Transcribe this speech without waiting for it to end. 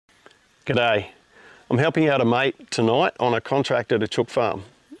G'day. I'm helping out a mate tonight on a contract at a chook farm.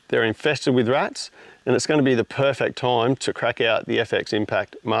 They're infested with rats and it's going to be the perfect time to crack out the FX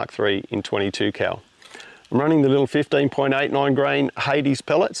Impact Mark III in 22 cal. I'm running the little 15.89 grain Hades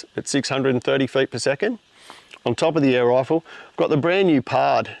pellets at 630 feet per second. On top of the air rifle, I've got the brand new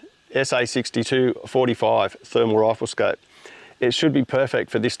Pard SA62-45 thermal rifle scope. It should be perfect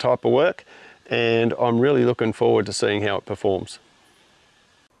for this type of work and I'm really looking forward to seeing how it performs.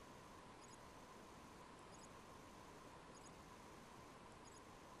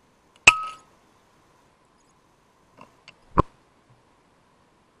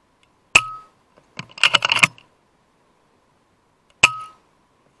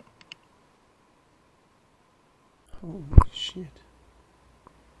 Holy shit.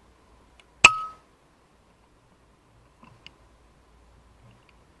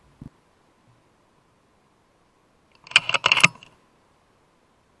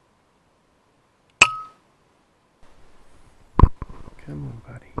 Come on,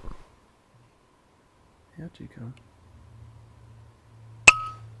 buddy. How'd you come?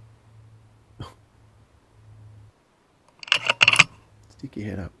 Stick your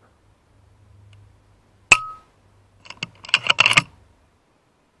head up.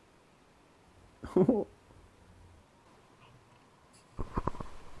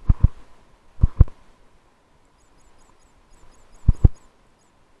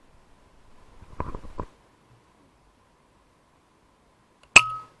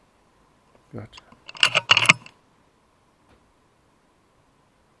 Gotcha.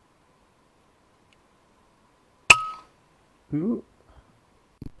 Ooh.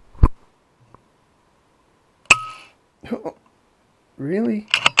 Oh, really?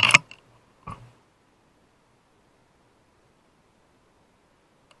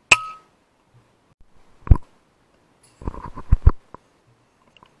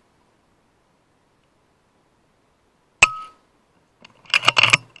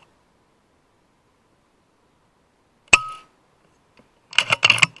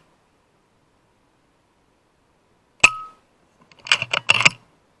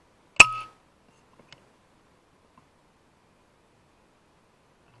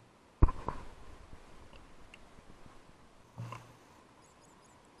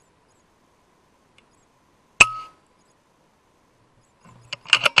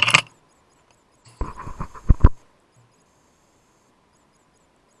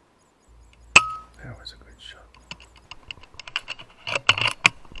 That was a good shot.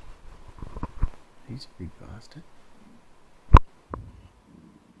 He's a big bastard.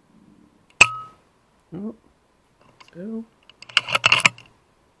 Oh, still.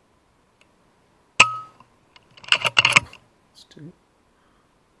 Still.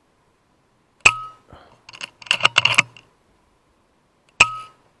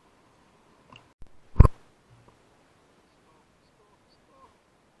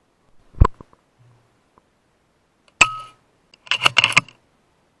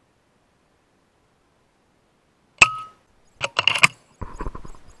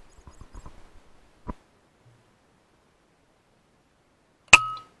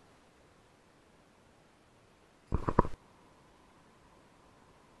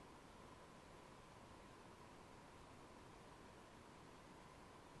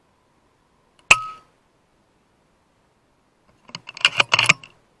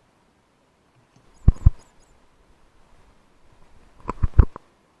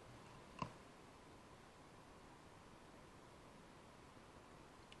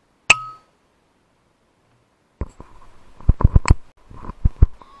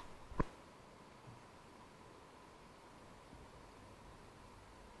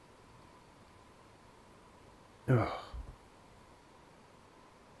 Oh.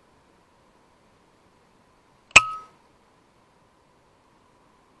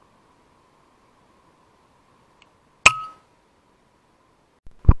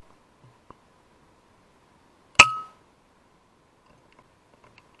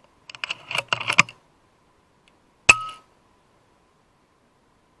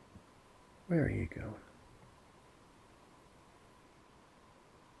 Where are you going?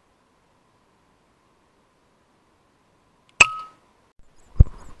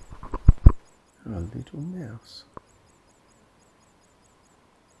 A little mouse.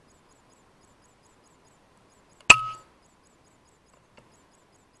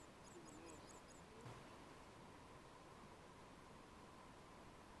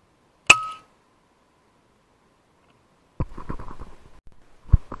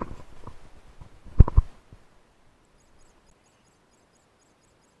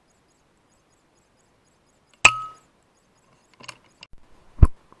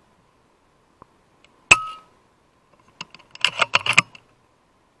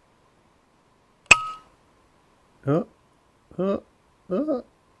 Oh, oh, oh.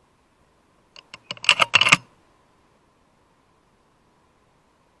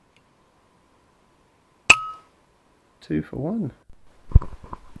 2 for 1.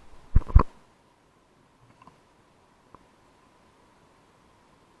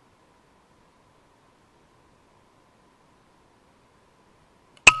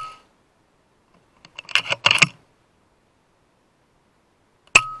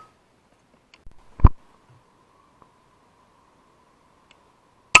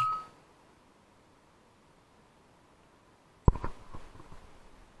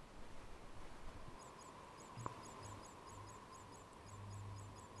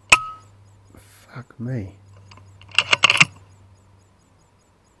 Fuck me.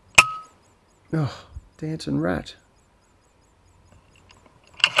 Oh, dancing rat.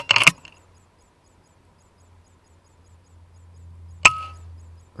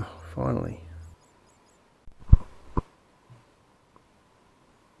 Oh, finally.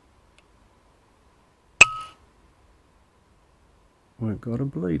 We've got a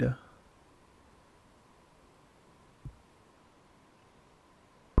bleeder.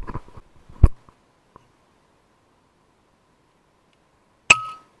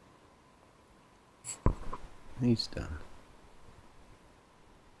 He's done.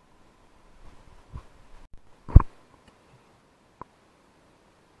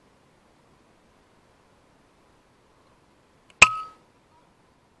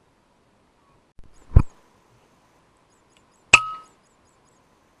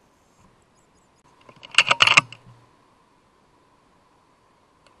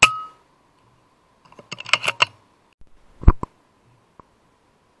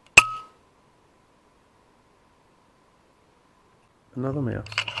 Another mouse.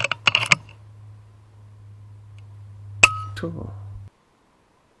 Oh.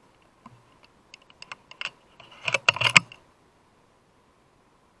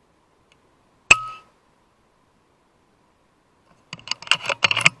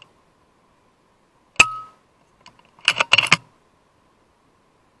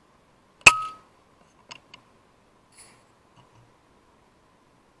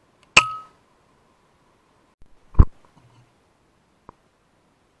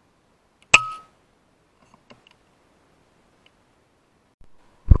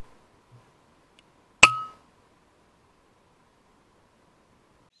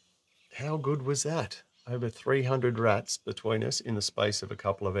 How good was that? Over 300 rats between us in the space of a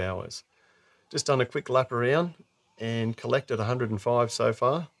couple of hours. Just done a quick lap around and collected 105 so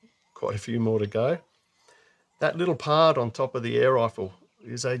far. Quite a few more to go. That little Pard on top of the air rifle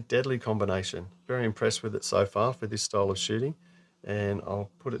is a deadly combination. Very impressed with it so far for this style of shooting, and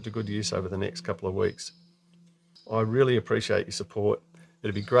I'll put it to good use over the next couple of weeks. I really appreciate your support.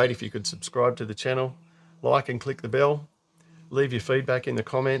 It'd be great if you could subscribe to the channel, like and click the bell, leave your feedback in the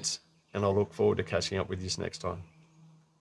comments, and I'll look forward to catching up with you next time.